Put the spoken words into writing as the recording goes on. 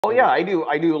Oh yeah, I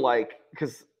do like,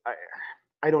 because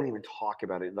I don't even talk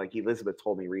about it. Like Elizabeth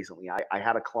told me recently, I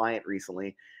had a client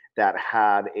recently that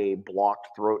had a blocked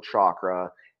throat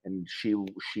chakra, and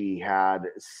she had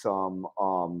some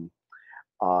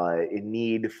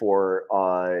need for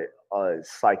a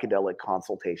psychedelic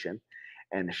consultation,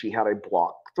 and she had a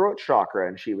blocked throat chakra,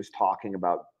 and she was talking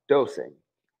about dosing,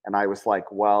 and I was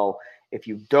like, well, if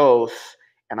you dose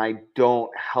and I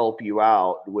don't help you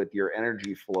out with your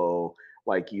energy flow,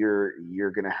 like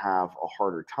you're gonna have a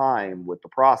harder time with the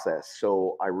process.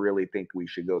 So I really think we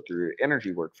should go through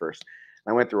energy work first.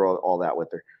 And I went through all that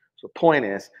with her. So the point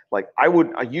is, like, I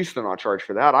used to not charge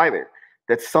for that either.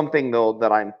 That's something though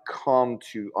that I'm come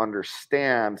to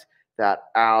understand, that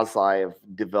as I have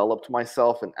developed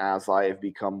myself and as I have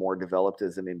become more developed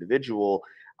as an individual,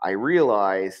 I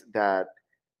realize that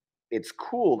it's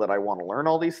cool that I want to learn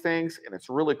all these things, and it's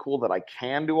really cool that I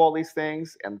can do all these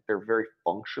things, and they're very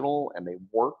functional and they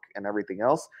work and everything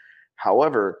else.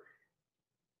 However,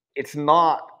 it's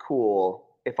not cool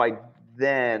if I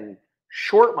then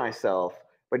short myself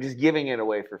by just giving it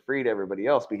away for free to everybody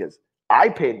else, because I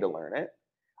paid to learn it.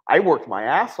 I worked my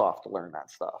ass off to learn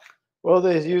that stuff. Well,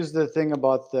 they use the thing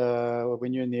about the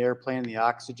when you're in the airplane, the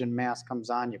oxygen mask comes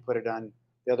on. You put it on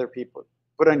the other people.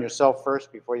 Put it on yourself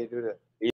first before you do